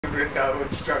Twin Tower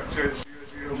Structures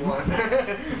 001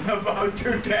 about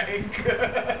to tank.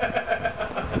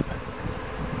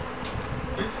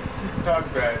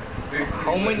 Not bad.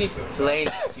 How many planes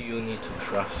do you need to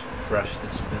crush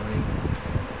this building?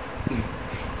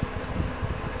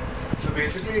 So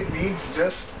basically it needs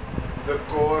just the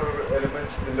core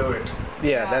elements below it.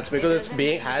 Yeah, that's because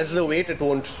it has the weight, it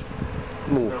won't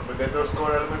move. No, but then those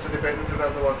core elements are dependent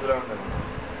on the ones around them.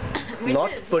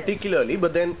 Not particularly,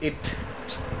 but then it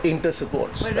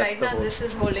inter-supports. But right now this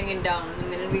is holding it down. The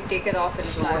minute we take it off,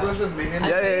 it'll So fly what off. was the minimum?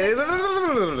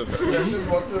 This is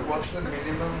what's the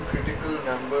minimum critical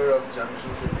number of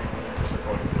junctions that we need to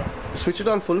support glass? Switch it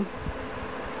on full.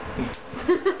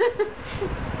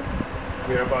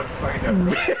 We're about to find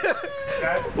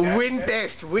out. Wind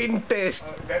test.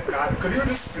 Could you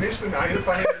just finish the Nail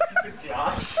Pani and keep it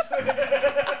glass?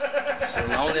 So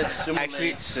now let's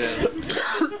simulate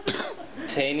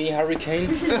tiny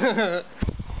hurricane.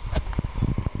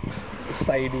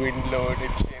 Side wind load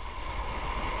and shit.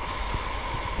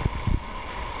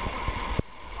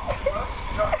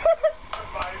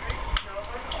 Surviving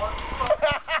German onslaught.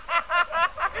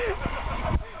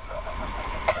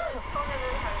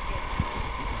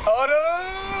 Oh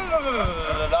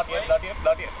no, not yet.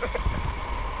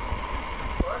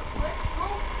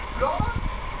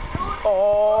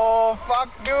 Oh fuck,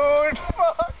 dude.